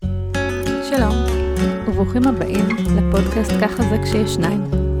שלום, וברוכים הבאים לפודקאסט ככה זה כשיש שניים,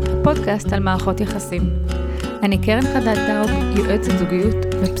 הפודקאסט על מערכות יחסים. אני קרן חדד-טאוב, יועצת זוגיות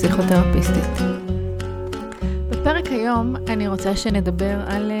ופסיכותרפיסטית. בפרק היום אני רוצה שנדבר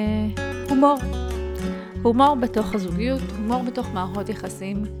על הומור. הומור בתוך הזוגיות, הומור בתוך מערכות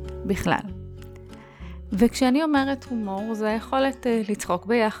יחסים בכלל. וכשאני אומרת הומור, זה היכולת לצחוק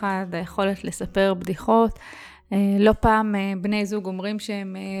ביחד, היכולת לספר בדיחות. לא פעם בני זוג אומרים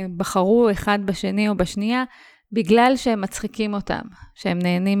שהם בחרו אחד בשני או בשנייה, בגלל שהם מצחיקים אותם, שהם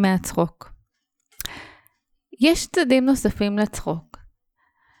נהנים מהצחוק. יש צדדים נוספים לצחוק.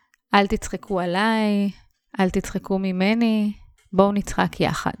 אל תצחקו עליי, אל תצחקו ממני, בואו נצחק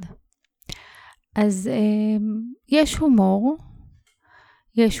יחד. אז יש הומור,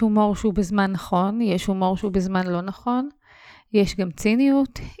 יש הומור שהוא בזמן נכון, יש הומור שהוא בזמן לא נכון, יש גם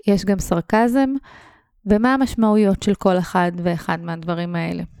ציניות, יש גם סרקזם, ומה המשמעויות של כל אחד ואחד מהדברים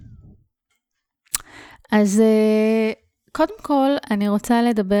האלה. אז קודם כל אני רוצה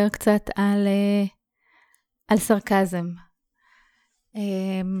לדבר קצת על סרקזם.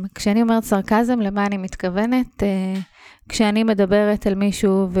 כשאני אומרת סרקזם, למה אני מתכוונת? כשאני מדברת על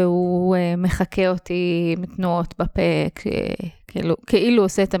מישהו והוא מחכה אותי עם תנועות בפה, כאילו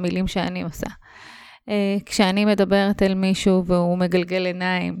עושה את המילים שאני עושה. כשאני מדברת על מישהו והוא מגלגל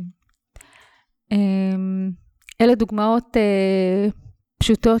עיניים. אלה דוגמאות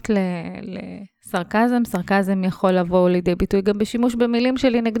פשוטות לסרקזם. סרקזם יכול לבוא לידי ביטוי גם בשימוש במילים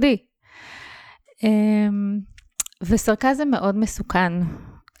שלי נגדי. וסרקזם מאוד מסוכן,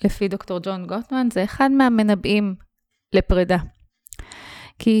 לפי דוקטור ג'ון גוטמן, זה אחד מהמנבאים לפרידה.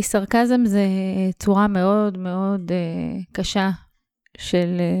 כי סרקזם זה צורה מאוד מאוד קשה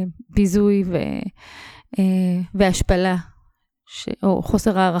של ביזוי והשפלה, או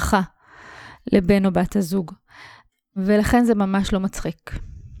חוסר הערכה לבן או בת הזוג. ולכן זה ממש לא מצחיק.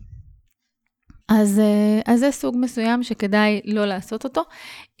 אז זה סוג מסוים שכדאי לא לעשות אותו.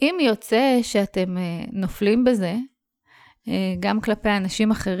 אם יוצא שאתם נופלים בזה, גם כלפי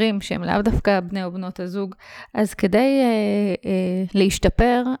אנשים אחרים שהם לאו דווקא בני או בנות הזוג, אז כדי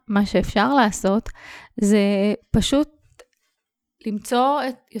להשתפר, מה שאפשר לעשות, זה פשוט למצוא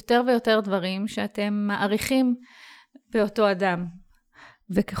יותר ויותר דברים שאתם מעריכים באותו אדם.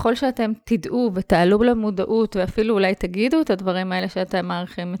 וככל שאתם תדעו ותעלו למודעות, ואפילו אולי תגידו את הדברים האלה שאתם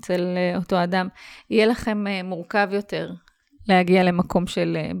מעריכים אצל אותו אדם, יהיה לכם מורכב יותר להגיע למקום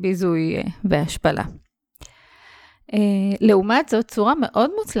של ביזוי והשפלה. לעומת זאת, צורה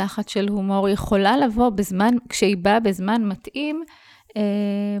מאוד מוצלחת של הומור יכולה לבוא בזמן, כשהיא באה בזמן מתאים,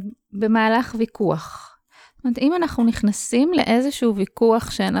 במהלך ויכוח. זאת אומרת, אם אנחנו נכנסים לאיזשהו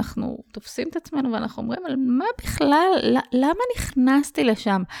ויכוח שאנחנו תופסים את עצמנו ואנחנו אומרים, על מה בכלל, למה נכנסתי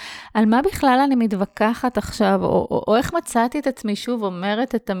לשם? על מה בכלל אני מתווכחת עכשיו? או איך מצאתי את עצמי שוב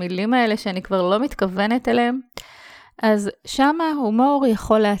אומרת את המילים האלה שאני כבר לא מתכוונת אליהם? אז שמה הומור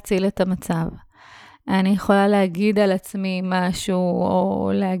יכול להציל את המצב. אני יכולה להגיד על עצמי משהו,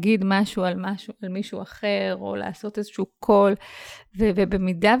 או להגיד משהו על מישהו אחר, או לעשות איזשהו קול,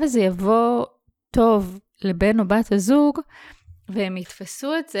 ובמידה וזה יבוא טוב לבן או בת הזוג, והם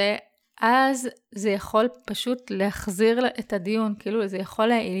יתפסו את זה, אז זה יכול פשוט להחזיר את הדיון, כאילו זה יכול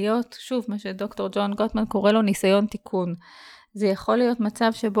להיות, שוב, מה שדוקטור ג'ון גוטמן קורא לו ניסיון תיקון. זה יכול להיות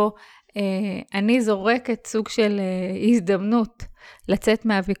מצב שבו אני זורקת סוג של הזדמנות לצאת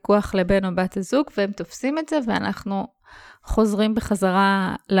מהוויכוח לבן או בת הזוג, והם תופסים את זה, ואנחנו חוזרים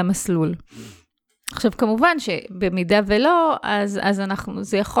בחזרה למסלול. עכשיו, כמובן שבמידה ולא, אז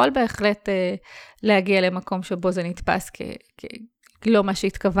זה יכול בהחלט להגיע למקום שבו זה נתפס לא מה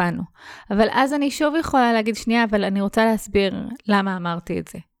שהתכוונו. אבל אז אני שוב יכולה להגיד, שנייה, אבל אני רוצה להסביר למה אמרתי את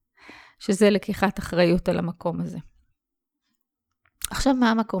זה. שזה לקיחת אחריות על המקום הזה. עכשיו,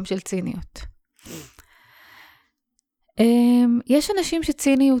 מה המקום של ציניות? יש אנשים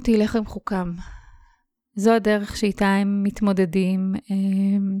שציניות היא לחם חוקם. זו הדרך שאיתה הם מתמודדים,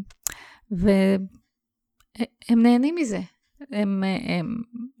 והם נהנים מזה. הם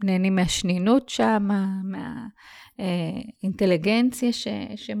נהנים מהשנינות שם, מהאינטליגנציה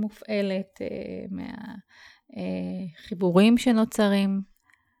שמופעלת, מהחיבורים שנוצרים.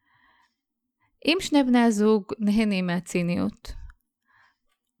 אם שני בני הזוג נהנים מהציניות,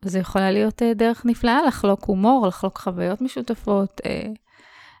 זה יכולה להיות דרך נפלאה לחלוק הומור, לחלוק חוויות משותפות,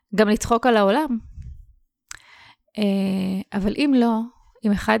 גם לצחוק על העולם. אבל אם לא,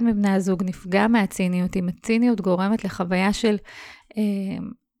 אם אחד מבני הזוג נפגע מהציניות, אם הציניות גורמת לחוויה של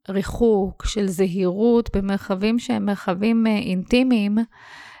ריחוק, של זהירות, במרחבים שהם מרחבים אינטימיים,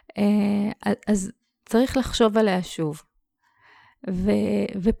 אז צריך לחשוב עליה שוב.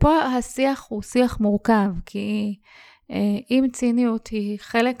 ופה השיח הוא שיח מורכב, כי אם ציניות היא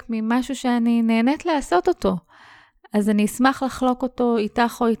חלק ממשהו שאני נהנית לעשות אותו, אז אני אשמח לחלוק אותו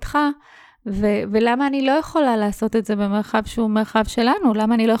איתך או איתך, ולמה אני לא יכולה לעשות את זה במרחב שהוא מרחב שלנו?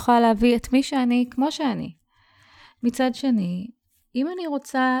 למה אני לא יכולה להביא את מי שאני כמו שאני? מצד שני, אם אני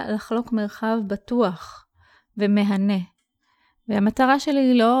רוצה לחלוק מרחב בטוח ומהנה, והמטרה שלי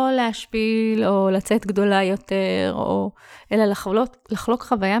היא לא להשפיל או לצאת גדולה יותר, אלא לחלוק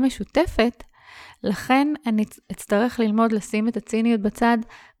חוויה משותפת, לכן אני אצטרך ללמוד לשים את הציניות בצד,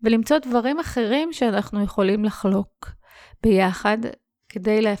 ולמצוא דברים אחרים שאנחנו יכולים לחלוק ביחד,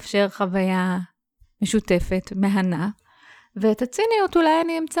 כדי לאפשר חוויה משותפת, מהנה, ואת הציניות אולי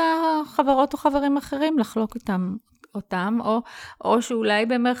אני אמצא חברות או חברים אחרים לחלוק אותם, או שאולי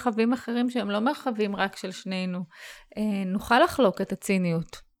במרחבים אחרים שהם לא מרחבים רק של שנינו, נוכל לחלוק את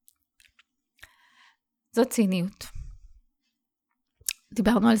הציניות. זאת ציניות.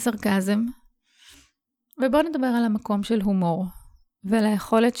 דיברנו על סרקזם, ובואו נדבר על המקום של הומור, ועל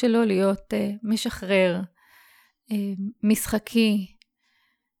היכולת שלו להיות משחרר, משחקי,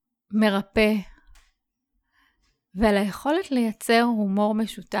 מרפא, ועל היכולת לייצר הומור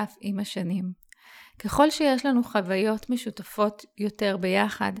משותף עם השנים. ככל שיש לנו חוויות משותפות יותר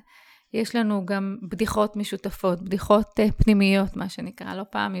ביחד, יש לנו גם בדיחות משותפות, בדיחות פנימיות, מה שנקרא. לא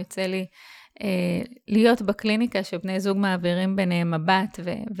פעם יוצא לי להיות בקליניקה שבני זוג מעבירים ביניהם מבט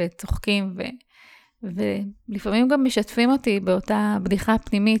וצוחקים, ולפעמים גם משתפים אותי באותה בדיחה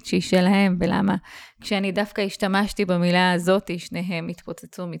פנימית שהיא שלהם, ולמה כשאני דווקא השתמשתי במילה הזאת, שניהם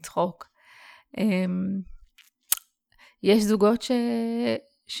התפוצצו מצחוק. יש זוגות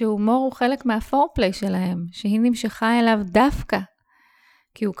שהומור הוא חלק מהפורפליי שלהם, שהיא נמשכה אליו דווקא,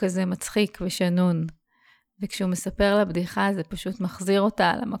 כי הוא כזה מצחיק ושנון, וכשהוא מספר לה בדיחה, זה פשוט מחזיר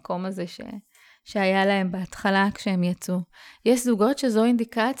אותה למקום הזה שהיה להם בהתחלה כשהם יצאו. יש זוגות שזו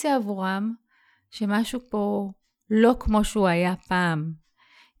אינדיקציה עבורם, שמשהו פה לא כמו שהוא היה פעם,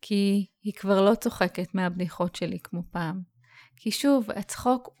 כי היא כבר לא צוחקת מהבדיחות שלי כמו פעם. כי שוב,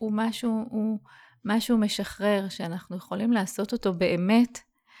 הצחוק הוא משהו משחרר, שאנחנו יכולים לעשות אותו באמת,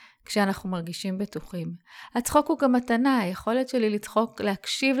 כשאנחנו מרגישים בטוחים. הצחוק הוא גם מתנה, היכולת שלי לצחוק,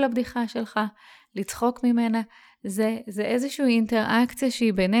 להקשיב לבדיחה שלך, לצחוק ממנה, זה איזושהי אינטראקציה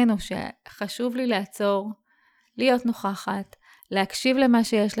שהיא בינינו, שחשוב לי לעצור, להיות נוכחת, להקשיב למה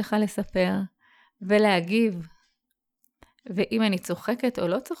שיש לך לספר, ולהגיב. ואם אני צוחקת או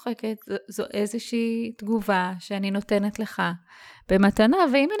לא צוחקת, זו איזושהי תגובה שאני נותנת לך במתנה,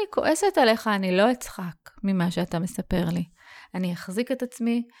 ואם אני כועסת עליך, אני לא אצחק ממה שאתה מספר לי. אני אחזיק את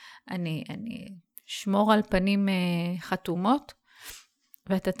עצמי, אני שמור על פנים חתומות,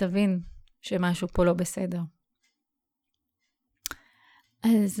 ואתה תבין שמשהו פה לא בסדר.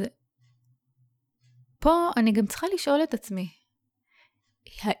 אז פה אני גם צריכה לשאול את עצמי,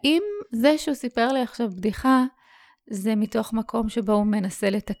 האם זה שהוא סיפר לי עכשיו בדיחה, זה מתוך מקום שבו הוא מנסה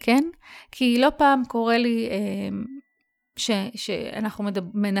לתקן? כי לא פעם קורה לי שאנחנו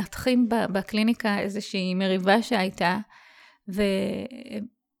מנתחים בקליניקה איזושהי מריבה שהייתה,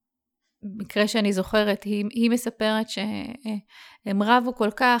 ומקרה שאני זוכרת, היא מספרת שהם רבו כל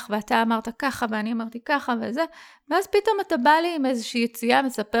כך, ואתה אמרת ככה, ואני אמרתי ככה וזה, ואז פתאום אתה בא לי עם איזושהי יציאה,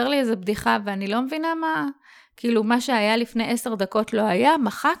 מספר לי איזו בדיחה, ואני לא מבינה מה, כאילו מה שהיה לפני 10 דקות לא היה,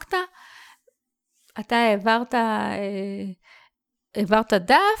 מחקת, אתה העברת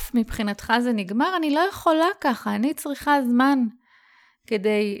דף, מבחינתך זה נגמר, אני לא יכולה ככה, אני צריכה זמן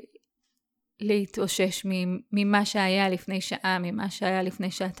כדי להתאושש ממה שהיה לפני שעה, ממה שהיה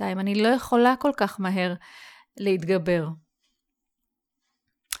לפני שעתיים, אני לא יכולה כל כך מהר להתגבר.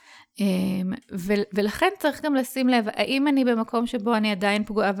 ולכן צריך גם לשים לב, האם אני במקום שבו אני עדיין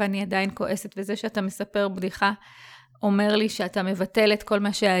פגועה ואני עדיין כועסת, וזה שאתה מספר בדיחה, אומר לי שאתה מבטל את כל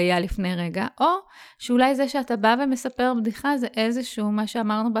מה שהיה לפני רגע, או שאולי זה שאתה בא ומספר בדיחה, זה איזשהו, מה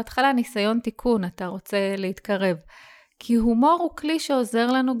שאמרנו בהתחלה, ניסיון תיקון, אתה רוצה להתקרב. כי הומור הוא כלי שעוזר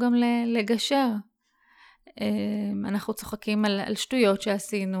לנו גם לגשר. אנחנו צוחקים על שטויות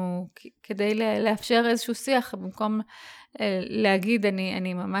שעשינו, כדי לאפשר איזשהו שיח, במקום להגיד,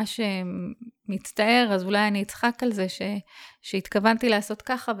 אני ממש מצטער, אז אולי אני אצחק על זה, שהתכוונתי לעשות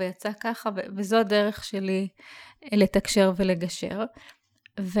ככה ויצא ככה, וזו הדרך שלי לתקשר ולגשר.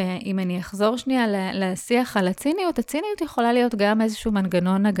 ואם אני אחזור שנייה לשיח על הציניות, הציניות יכולה להיות גם איזשהו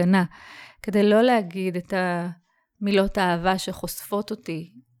מנגנון הגנה, כדי לא להגיד את מילות האהבה שחושפות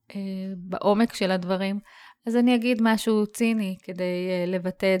אותי בעומק של הדברים, אז אני אגיד משהו ציני כדי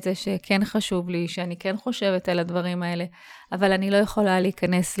לבטא את זה שכן חשוב לי, שאני כן חושבת על הדברים האלה, אבל אני לא יכולה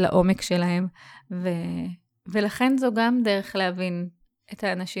להיכנס לעומק שלהם, ולכן זו גם דרך להבין את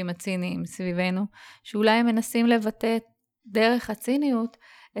האנשים הציניים סביבנו, שאולי הם מנסים לבטא דרך הציניות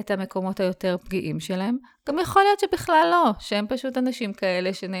את המקומות היותר פגיעים שלהם. גם יכול להיות שבכלל לא, שהם פשוט אנשים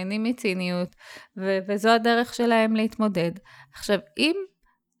כאלה שנהנים מציניות, וזו הדרך שלהם להתמודד. עכשיו, אם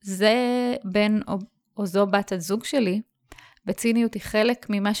זה בן או זו בת הזוג שלי, וציניות היא חלק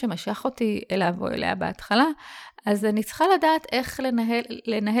ממה שמשך אותי אליו או אליה בהתחלה, אז אני צריכה לדעת איך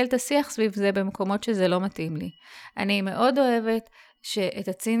לנהל את השיח סביב זה במקומות שזה לא מתאים לי. אני מאוד אוהבת שאת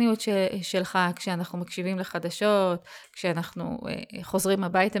הציניות שלך, כשאנחנו מקשיבים לחדשות, כשאנחנו חוזרים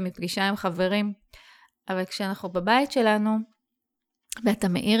הביתה מפגישה עם חברים, אבל כשאנחנו בבית שלנו, ואתה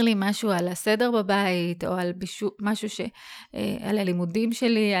מעיר לי משהו על הסדר בבית, או על משהו על הלימודים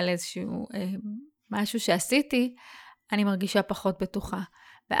שלי, על איזשהו משהו שעשיתי, אני מרגישה פחות בטוחה.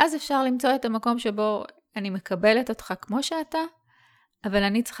 ואז אפשר למצוא את המקום שבו אני מקבלת אותך כמו שאתה, אבל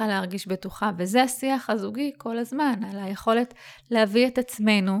אני צריכה להרגיש בטוחה, וזה השיח הזוגי כל הזמן, על היכולת להביא את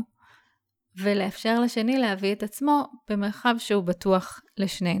עצמנו, ולאפשר לשני להביא את עצמו במרחב שהוא בטוח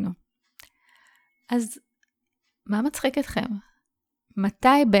לשנינו. אז מה מצחיק אתכם?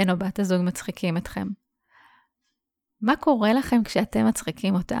 מתי בן או בת הזוג מצחיקים אתכם? מה קורה לכם כשאתם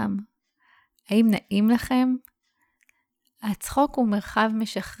מצחיקים אותם? האם נעים לכם? הצחוק הוא מרחב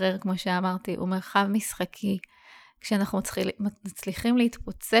משחרר, כמו שאמרתי, הוא מרחב משחקי. כשאנחנו מצליחים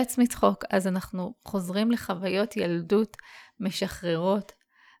להתפוצץ מצחוק, אז אנחנו חוזרים לחוויות ילדות משחררות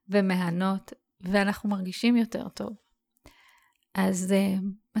ומהנות, ואנחנו מרגישים יותר טוב. אז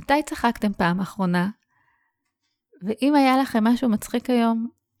מתי צחקתם פעם אחרונה? ואם היה לכם משהו מצחיק היום,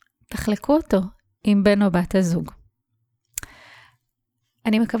 תחלקו אותו עם בן או בת הזוג.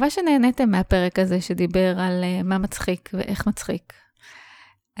 אני מקווה שנהניתם מהפרק הזה שדיבר על מה מצחיק ואיך מצחיק.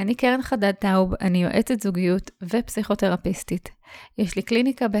 אני קרן חדד טאוב, אני יועצת זוגיות ופסיכותרפיסטית. יש לי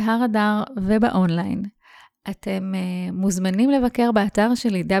קליניקה בהר אדר ובאונליין. אתם מוזמנים לבקר באתר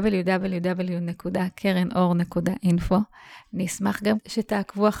שלי www.karenaor.info. אני אשמח גם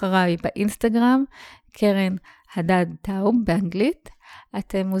שתעקבו אחריי באינסטגרם, קרן חדד טאוב באנגלית.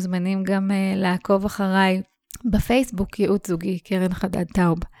 אתם מוזמנים גם לעקוב אחריי בפייסבוק ייעוץ זוגי קרן חדד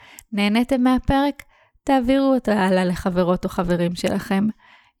טאוב. נהניתם מהפרק? תעבירו אותה הלאה לחברות או חברים שלכם.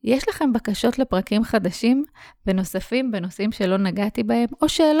 יש לכם בקשות לפרקים חדשים ונוספים בנושאים שלא נגעתי בהם, או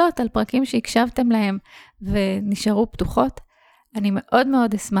שאלות על פרקים שהקשבתם להם ונשארו פתוחות? אני מאוד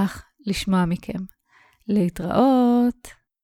מאוד אשמח לשמוע מכם. להתראות.